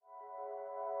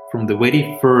from the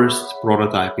very first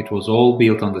prototype, it was all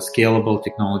built on the scalable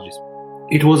technologies.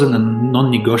 It wasn't a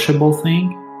non-negotiable thing,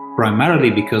 primarily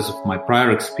because of my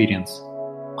prior experience.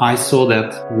 I saw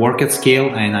that work at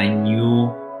scale and I knew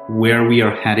where we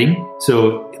are heading.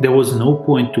 So there was no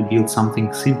point to build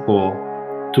something simple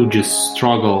to just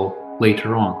struggle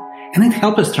later on. And it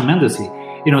helped us tremendously.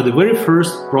 The very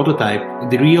first prototype,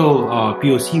 the real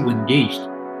POC we engaged,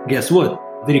 guess what?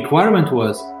 The requirement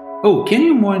was, can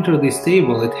you monitor this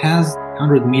table? It has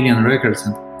 100 million records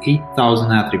and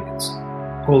 8,000 attributes,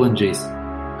 all in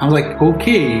JSON. I'm like,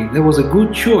 okay, that was a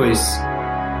good choice.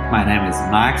 My name is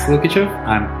Max Lukichev.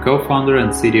 I'm co-founder and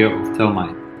CTO of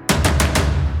Telmai.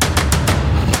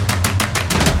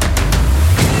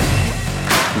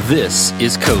 This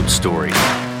is Code Story,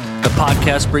 a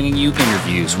podcast bringing you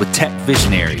interviews with tech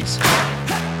visionaries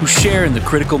who share in the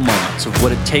critical moments of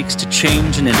what it takes to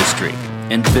change an industry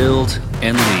and build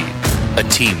and lead a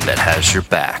team that has your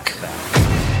back.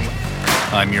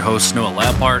 I'm your host, Noah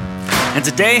Lampart, and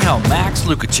today how Max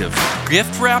Lukichev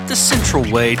gift-wrapped a central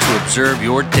way to observe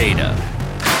your data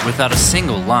without a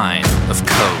single line of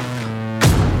code.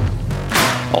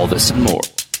 All this and more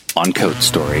on Code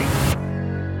Story.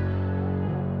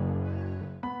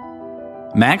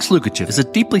 Max Lukichev is a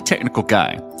deeply technical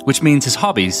guy, which means his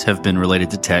hobbies have been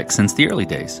related to tech since the early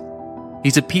days.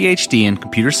 He's a PhD in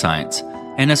computer science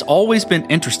and has always been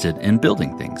interested in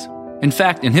building things. In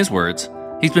fact, in his words,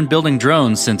 he's been building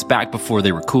drones since back before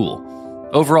they were cool.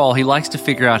 Overall, he likes to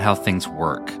figure out how things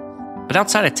work. But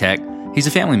outside of tech, he's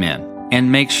a family man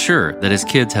and makes sure that his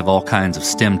kids have all kinds of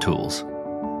STEM tools.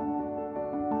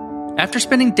 After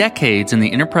spending decades in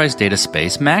the enterprise data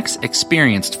space, Max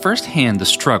experienced firsthand the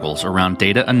struggles around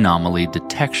data anomaly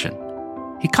detection.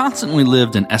 He constantly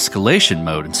lived in escalation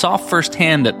mode and saw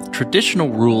firsthand that traditional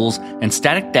rules and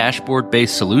static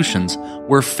dashboard-based solutions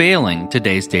were failing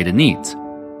today's data needs.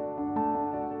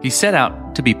 He set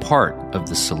out to be part of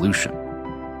the solution.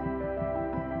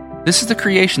 This is the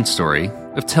creation story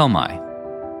of Telmai.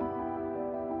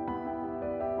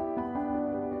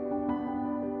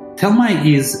 Telmai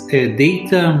is a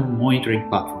data monitoring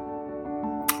platform.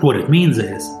 What it means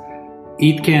is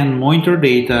it can monitor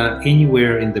data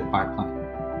anywhere in the pipeline.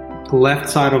 The left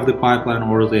side of the pipeline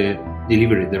or the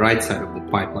delivery, the right side of the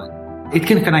pipeline. It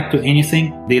can connect to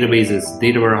anything, databases,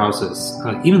 data warehouses,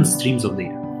 even streams of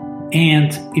data.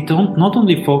 And it not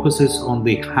only focuses on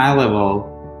the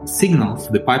high-level signals,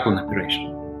 the pipeline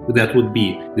operation. That would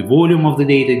be the volume of the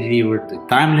data delivered, the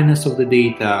timeliness of the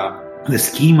data, the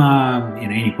schema,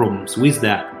 any problems with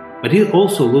that. But it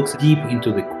also looks deep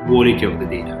into the quality of the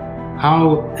data.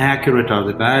 How accurate are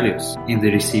the values in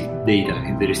the received data,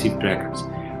 in the received records?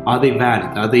 Are they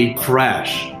valid? Are they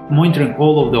fresh? Monitoring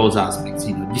all of those aspects,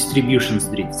 distributions,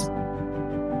 drifts.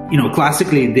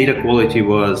 Classically, data quality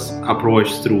was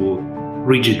approached through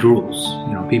rigid rules.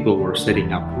 People were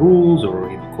setting up rules or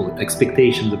call it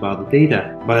expectations about the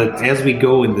data. But as we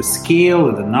go in the scale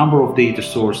and the number of data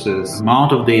sources,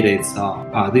 amount of data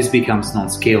itself, this becomes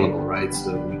non-scalable, right?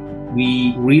 So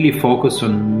we really focus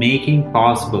on making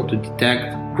possible to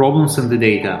detect problems in the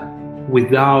data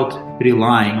without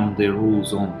relying on the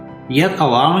rules only, yet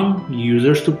allowing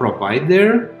users to provide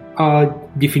their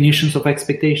definitions of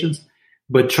expectations,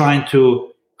 but trying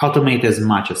to automate as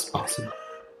much as possible.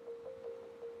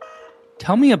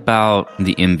 Tell me about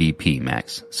the MVP,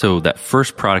 Max. So that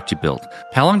first product you built,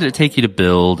 how long did it take you to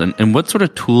build and what sort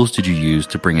of tools did you use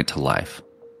to bring it to life?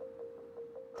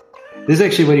 This is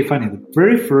actually very funny. The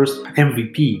very first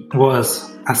MVP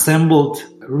was assembled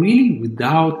really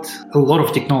without a lot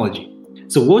of technology.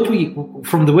 So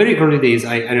from the very early days,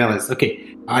 I realized,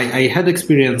 I had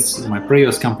experience in my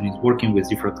previous companies working with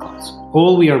different clouds.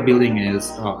 All we are building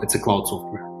is, it's a cloud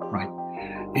software, right?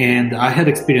 And I had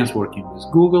experience working with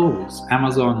Google, with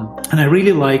Amazon, and I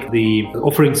really like the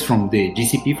offerings from the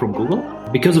GCP from Google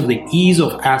because of the ease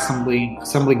of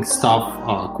assembling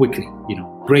stuff quickly.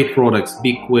 Great products,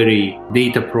 BigQuery,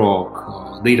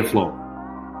 Dataproc, Dataflow.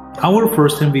 Our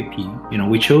first MVP,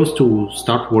 we chose to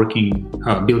start working,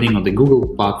 building on the Google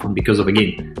platform because of,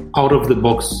 again,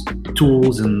 out-of-the-box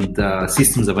tools and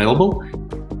systems available.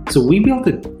 So we built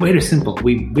it very simple.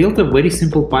 We built a very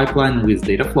simple pipeline with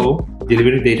Dataflow,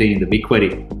 delivering data in the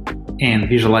BigQuery, and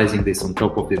visualizing this on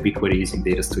top of the BigQuery using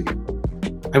Data Studio.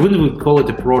 I wouldn't call it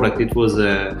a product. It was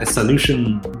a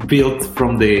solution built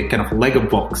from the kind of Lego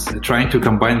box, trying to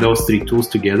combine those three tools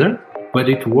together. But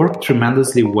it worked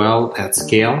tremendously well at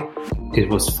scale. It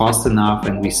was fast enough,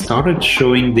 and we started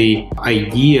showing the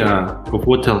idea of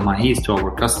what Telmai is to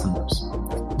our customers,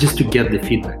 just to get the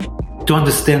feedback, to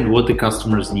understand what the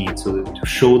customers need, so to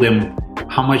show them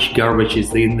how much garbage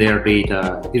is in their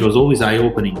data. It was always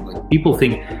eye-opening. Like people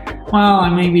think, well, I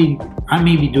may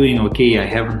be doing okay. I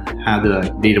haven't had a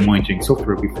data monitoring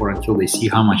software before, until they see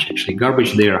how much actually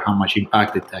garbage there, how much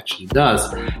impact it actually does.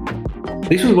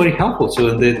 This was very helpful.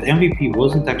 So the MVP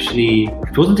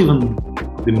wasn't even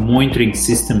the monitoring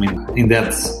system in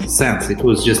that sense. It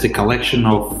was just a collection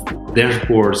of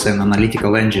dashboards and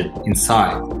analytical engine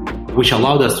inside, which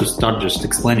allowed us to start just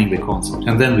explaining the concept.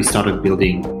 And then we started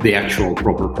building the actual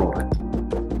proper product.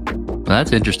 Well,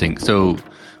 that's interesting. So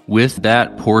with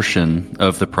that portion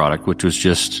of the product, which was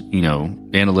just,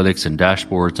 analytics and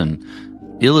dashboards and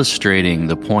illustrating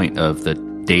the point of the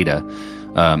data,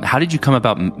 how did you come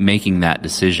about making that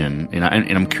decision? And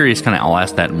I'm curious, I'll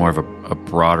ask that in more of a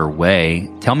broader way.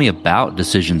 Tell me about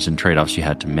decisions and trade-offs you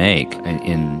had to make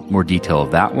in more detail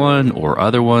of that one or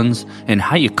other ones, and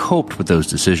how you coped with those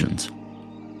decisions.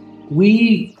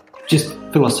 We just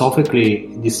philosophically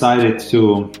decided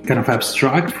to kind of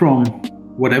abstract from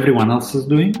what everyone else is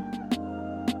doing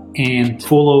and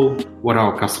follow what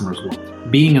our customers want.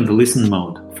 Being in the listen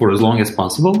mode for as long as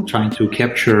possible, trying to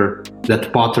capture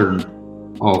that pattern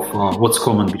of what's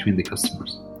common between the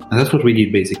customers. And that's what we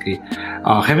did basically.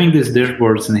 Having these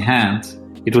dashboards in hand,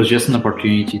 it was just an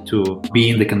opportunity to be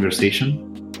in the conversation.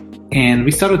 And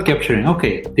we started capturing,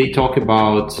 okay, they talk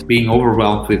about being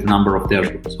overwhelmed with number of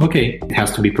dashboards. Okay, it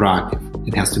has to be proactive.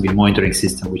 It has to be a monitoring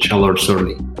system which alerts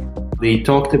early. They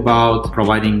talked about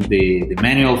providing the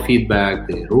manual feedback,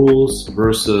 the rules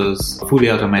versus fully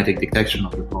automatic detection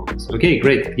of the problems. Okay,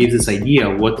 great. It gives us idea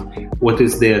what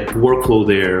is the workflow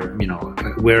there,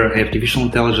 where artificial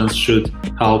intelligence should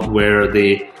help, where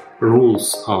the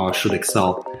rules should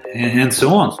excel, and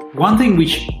so on. One thing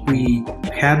which we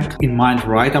had in mind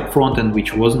right up front and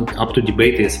which wasn't up to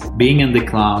debate is being in the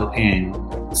cloud and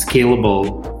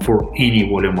scalable for any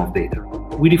volume of data.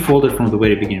 We defaulted from the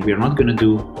very beginning. We are not going to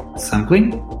do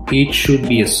sampling. It should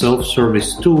be a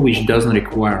self-service tool which doesn't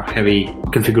require heavy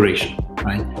configuration,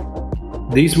 right?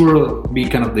 These will be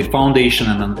kind of the foundation,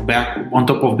 and on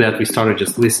top of that, we started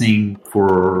just listening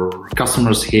for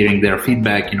customers, hearing their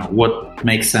feedback, what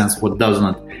makes sense, what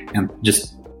doesn't, and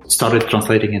just started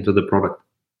translating into the product.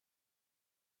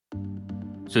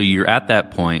 So you're at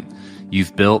that point.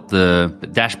 You've built the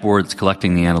dashboards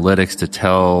collecting the analytics to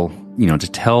tell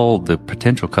the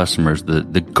potential customers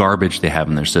the garbage they have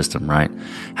in their system, right?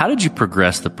 How did you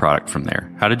progress the product from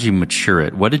there? How did you mature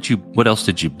it? What else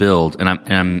did you build? And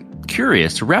I'm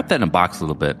curious, to wrap that in a box a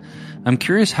little bit, I'm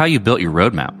curious how you built your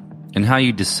roadmap and how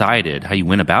you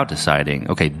went about deciding,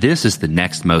 okay, this is the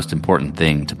next most important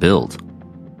thing to build.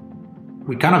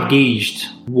 We kind of gauged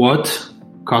what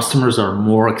customers are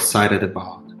more excited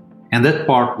about. And that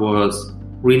part was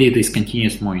really this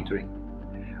continuous monitoring.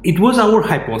 It was our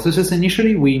hypothesis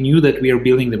initially. We knew that we are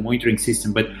building the monitoring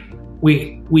system, but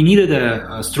we needed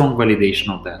a strong validation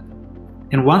of that.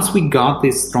 And once we got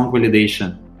this strong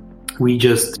validation, we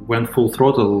just went full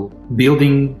throttle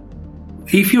building.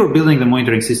 If you're building the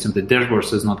monitoring system, the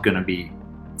dashboards is not going to be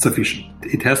sufficient.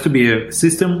 It has to be a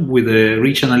system with a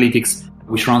rich analytics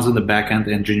which runs in the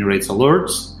backend and generates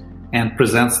alerts and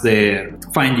presents the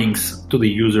findings to the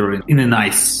user in a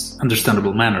nice,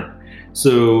 understandable manner.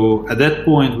 So at that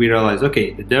point, we realized,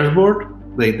 okay, the dashboard,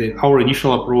 our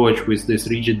initial approach with this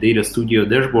rigid data studio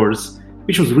dashboards,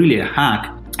 which was really a hack,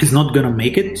 is not going to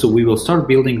make it. So we will start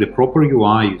building the proper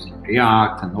UI using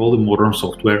React and all the modern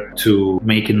software to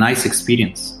make a nice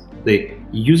experience. The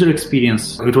user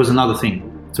experience, it was another thing.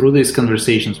 Through these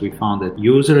conversations, we found that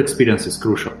user experience is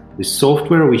crucial. The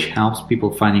software which helps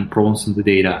people finding problems in the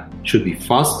data should be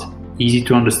fast, easy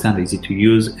to understand, easy to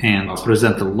use, and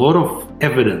present a lot of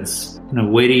evidence in a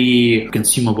very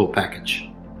consumable package.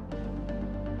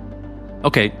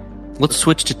 Okay, let's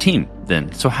switch to team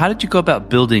then. So how did you go about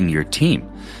building your team?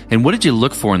 And what did you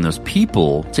look for in those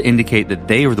people to indicate that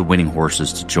they were the winning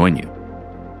horses to join you?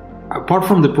 Apart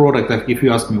from the product, if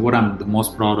you ask me what I'm the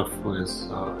most proud of is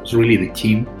really the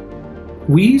team.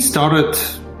 We started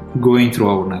going through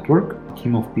our network, a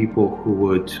team of people who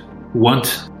would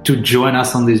want to join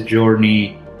us on this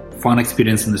journey, fun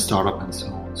experience in the startup and so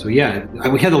on. So yeah,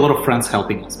 we had a lot of friends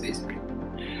helping us basically.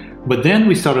 But then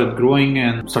we started growing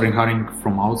and starting hiring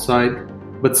from outside.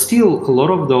 But still, a lot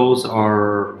of those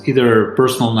are either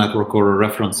personal network or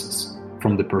references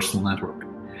from the personal network.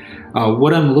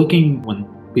 What I'm looking when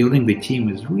building the team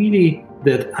is really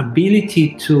that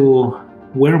ability to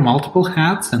wear multiple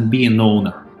hats and be an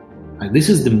owner. This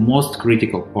is the most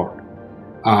critical part.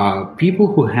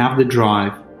 People who have the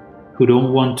drive, who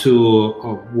don't want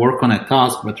to work on a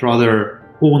task, but rather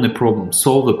own a problem,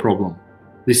 solve a problem.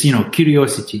 This,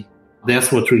 curiosity,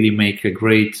 that's what really makes a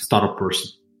great startup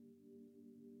person.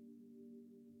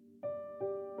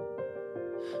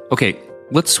 Okay,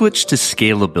 let's switch to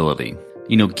scalability.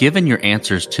 Given your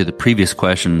answers to the previous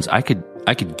questions, I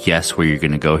could guess where you're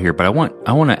going to go here, but I want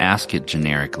to ask it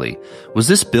generically. Was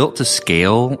this built to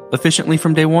scale efficiently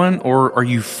from day one, or are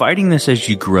you fighting this as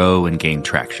you grow and gain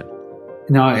traction?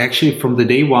 No, actually, from the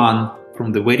day one,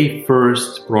 from the very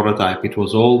first prototype, it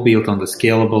was all built on the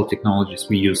scalable technologies.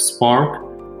 We use Spark,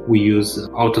 we use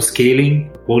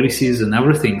auto-scaling policies and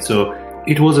everything. So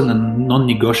it wasn't a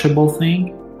non-negotiable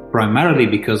thing, primarily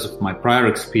because of my prior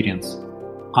experience.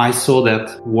 I saw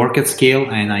that work at scale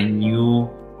and I knew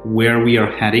where we are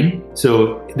heading.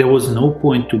 So there was no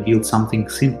point to build something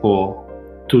simple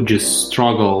to just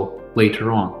struggle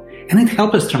later on. And it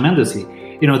helped us tremendously.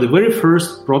 The very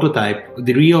first prototype,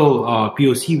 the real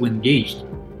POC we engaged,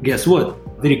 guess what?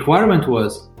 The requirement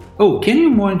was, can you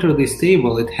monitor this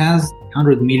table? It has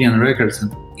 100 million records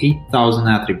and 8,000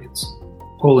 attributes,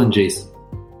 all in JSON.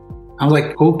 I'm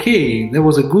like, okay, that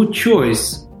was a good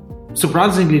choice.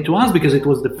 Surprisingly to us, because it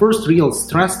was the first real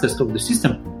stress test of the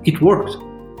system, it worked.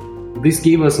 This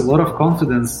gave us a lot of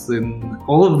confidence in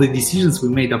all of the decisions we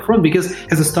made up front, because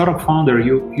as a startup founder,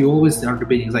 you always are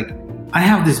debating, like, I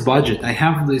have this budget, I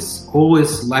have this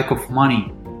always lack of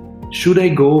money. Should I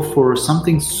go for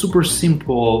something super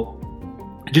simple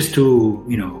just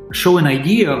to, show an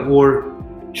idea, or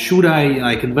should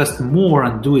I invest more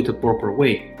and do it a proper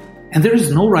way? And there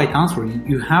is no right answer.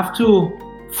 You have to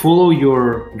follow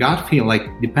your gut feel,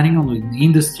 depending on the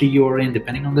industry you're in,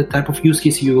 depending on the type of use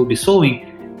case you will be solving,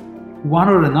 one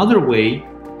or another way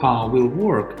will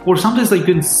work. Or sometimes you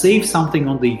can save something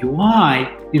on the UI,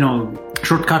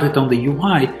 shortcut it on the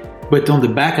UI, but on the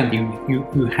back end,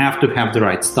 you have to have the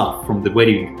right stuff from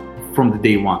the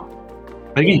day one.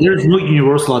 Again, there is no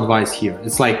universal advice here.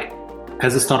 It's like,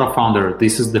 as a startup founder,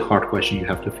 this is the hard question you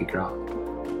have to figure out.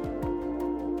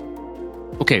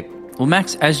 Okay. Well,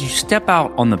 Max, as you step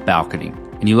out on the balcony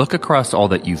and you look across all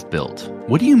that you've built,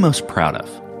 what are you most proud of?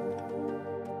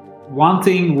 One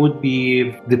thing would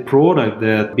be the product,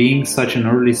 that being such an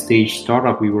early stage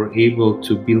startup, we were able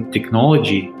to build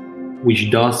technology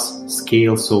which does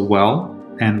scale so well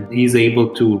and is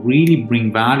able to really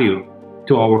bring value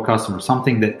to our customers.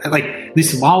 Something that,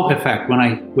 this wow effect, when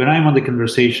I'm on the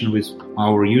conversation with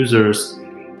our users,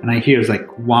 and I hear it's like,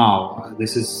 wow,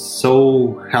 this is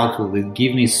so helpful. It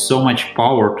gives me so much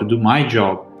power to do my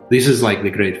job. This is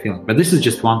the great feeling. But this is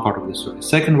just one part of the story.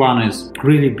 Second one is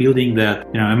really building that,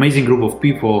 amazing group of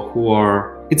people who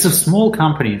are, it's a small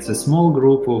company, it's a small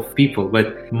group of people,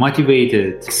 but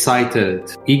motivated,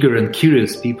 excited, eager and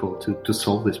curious people to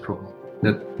solve this problem.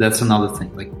 That's another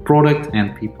thing, product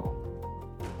and people.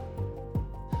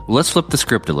 Well, let's flip the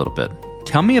script a little bit.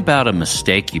 Tell me about a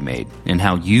mistake you made and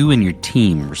how you and your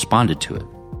team responded to it.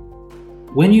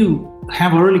 When you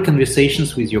have early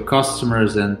conversations with your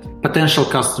customers and potential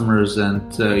customers,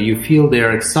 and you feel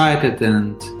they're excited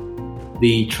and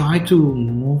they try to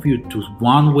move you to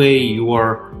one way, you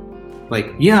are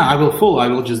like, yeah, I will follow. I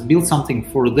will just build something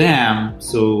for them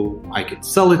so I can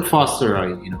sell it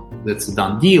faster. That's a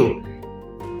done deal.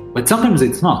 But sometimes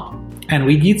it's not. And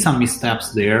we did some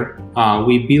missteps there.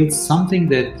 We built something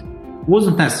that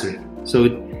wasn't necessary. So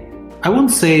I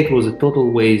wouldn't say it was a total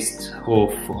waste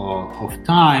of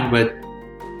time, but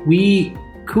we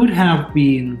could have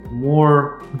been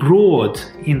more broad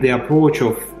in the approach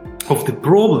of the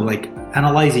problem,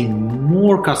 analyzing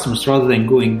more customers rather than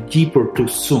going deeper too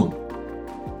soon.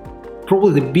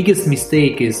 Probably the biggest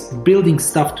mistake is building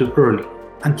stuff too early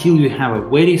until you have a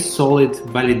very solid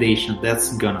validation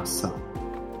that's gonna sell.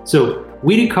 So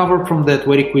we recovered from that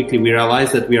very quickly. We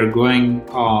realized that we are going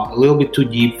a little bit too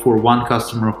deep for one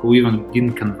customer who even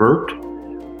didn't convert.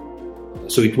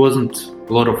 So it wasn't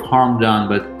a lot of harm done,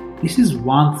 but this is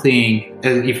one thing.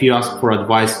 If you ask for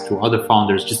advice to other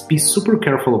founders, just be super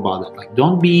careful about it.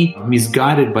 Don't be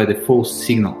misguided by the false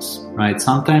signals, right?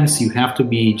 Sometimes you have to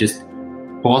be just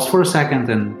pause for a second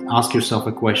and ask yourself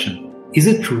a question. Is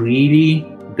it really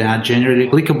that generally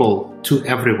applicable to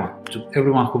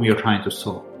everyone whom you're trying to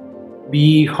solve?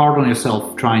 Be hard on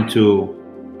yourself trying to,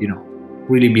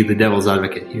 really be the devil's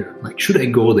advocate here. Should I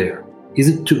go there? Is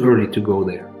it too early to go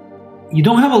there? You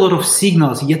don't have a lot of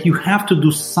signals, yet you have to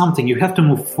do something. You have to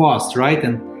move fast, right?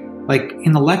 And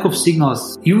in a lack of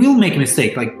signals, you will make a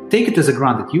mistake. Take it as a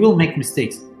granted. You will make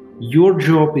mistakes. Your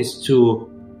job is to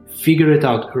figure it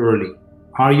out early.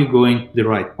 Are you going the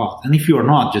right path? And if you are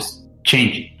not, just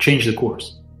change the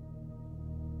course.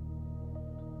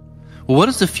 Well, what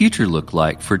does the future look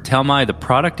like for Telmai, the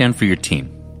product, and for your team?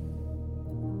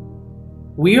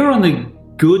 We are on a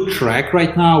good track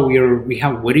right now. We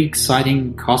have very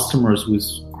exciting customers with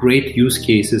great use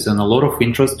cases and a lot of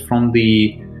interest from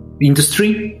the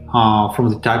industry, from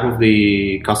the type of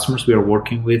the customers we are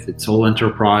working with. It's all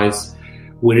enterprise,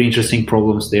 very interesting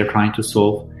problems they're trying to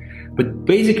solve. But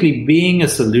basically being a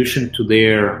solution to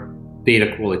their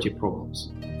data quality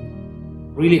problems.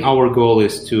 Really, our goal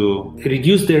is to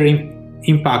reduce their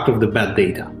impact of the bad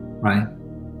data, right?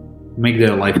 Make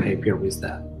their life happier with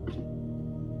that.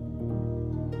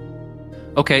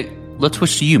 Okay, let's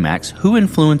switch to you, Max. Who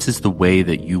influences the way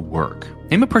that you work?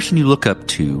 Name a person you look up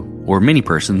to, or many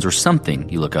persons, or something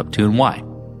you look up to, and why.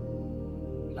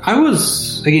 I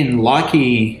was, again,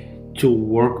 lucky to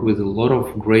work with a lot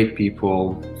of great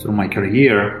people through my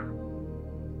career.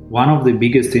 One of the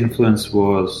biggest influence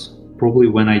was probably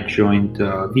when I joined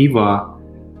Viva.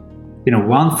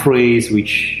 One phrase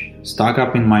which stuck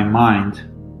up in my mind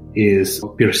is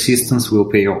persistence will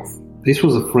pay off. This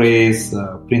was a phrase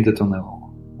printed on a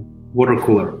water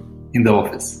cooler in the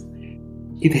office.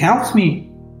 It helps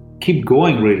me keep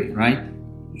going, really, right?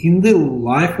 In the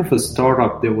life of a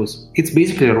startup, it's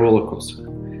basically a roller coaster.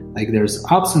 Like there's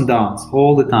ups and downs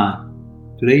all the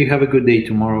time. Today you have a good day,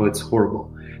 tomorrow it's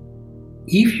horrible.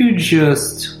 If you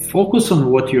just focus on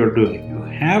what you're doing, you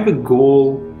have a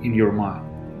goal in your mind.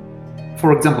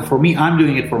 For example, for me, I'm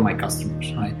doing it for my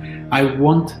customers, right? I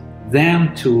want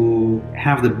them to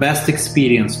have the best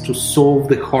experience to solve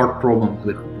the hard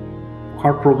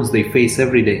problems they face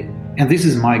every day. And this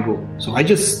is my goal. So I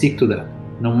just stick to that.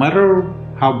 No matter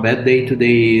how bad day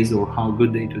today is or how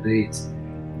good day today is,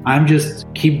 I'm just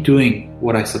keep doing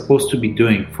what I'm supposed to be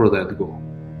doing for that goal.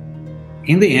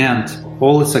 In the end,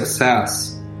 all the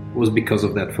success was because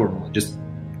of that formula. Just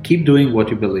keep doing what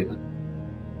you believe in.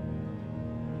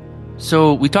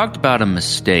 So we talked about a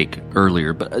mistake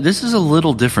earlier, but this is a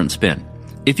little different spin.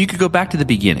 If you could go back to the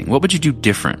beginning, what would you do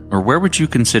different? Or where would you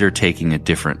consider taking a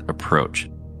different approach?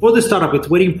 For the startup, it's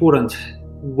very important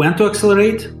when to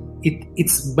accelerate.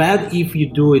 It's bad if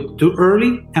you do it too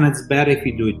early, and it's bad if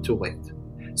you do it too late.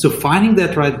 So finding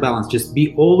that right balance, just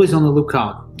be always on the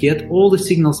lookout, get all the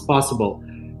signals possible.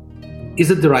 Is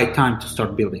it the right time to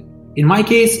start building? In my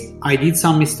case, I did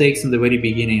some mistakes in the very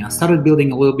beginning. I started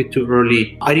building a little bit too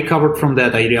early. I recovered from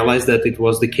that. I realized that it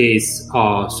was the case.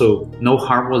 So no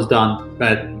harm was done.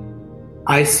 But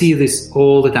I see this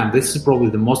all the time. This is probably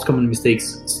the most common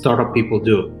mistakes startup people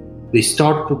do. They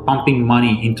start pumping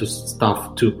money into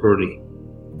stuff too early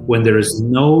when there is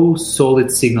no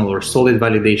solid signal or solid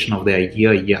validation of the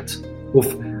idea yet.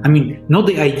 Not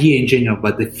the idea in general,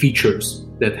 but the features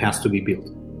that has to be built.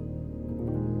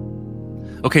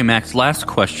 Okay, Max, last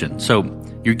question. So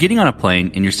you're getting on a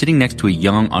plane and you're sitting next to a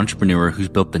young entrepreneur who's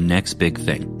built the next big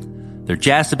thing. They're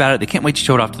jazzed about it. They can't wait to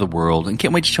show it off to the world and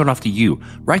can't wait to show it off to you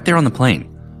right there on the plane.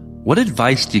 What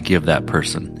advice do you give that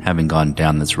person, having gone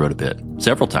down this road a bit,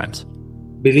 several times?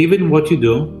 Believe in what you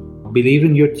do. Believe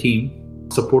in your team.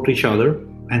 Support each other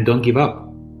and don't give up.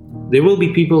 There will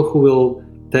be people who will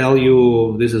tell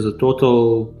you this is a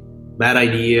total bad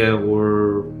idea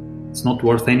or it's not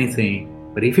worth anything.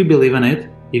 But if you believe in it,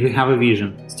 if you have a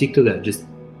vision, stick to that. Just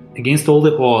against all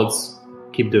the odds,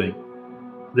 keep doing.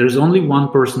 There's only one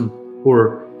person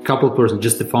or a couple of persons,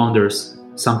 just the founders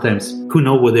sometimes, who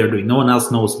know what they're doing. No one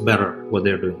else knows better what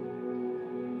they're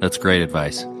doing. That's great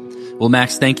advice. Well,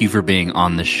 Max, thank you for being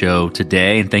on the show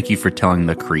today, and thank you for telling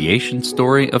the creation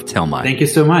story of Telmai. Thank you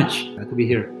so much. Glad to be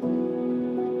here.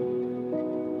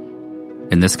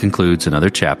 And this concludes another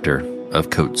chapter of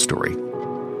Code Story.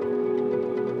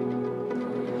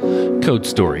 Code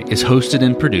Story is hosted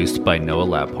and produced by Noah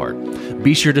Labhart.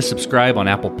 Be sure to subscribe on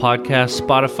Apple Podcasts,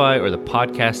 Spotify, or the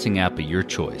podcasting app of your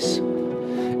choice.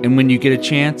 And when you get a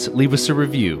chance, leave us a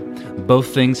review.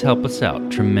 Both things help us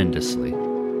out tremendously.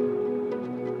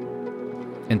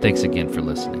 And thanks again for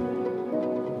listening.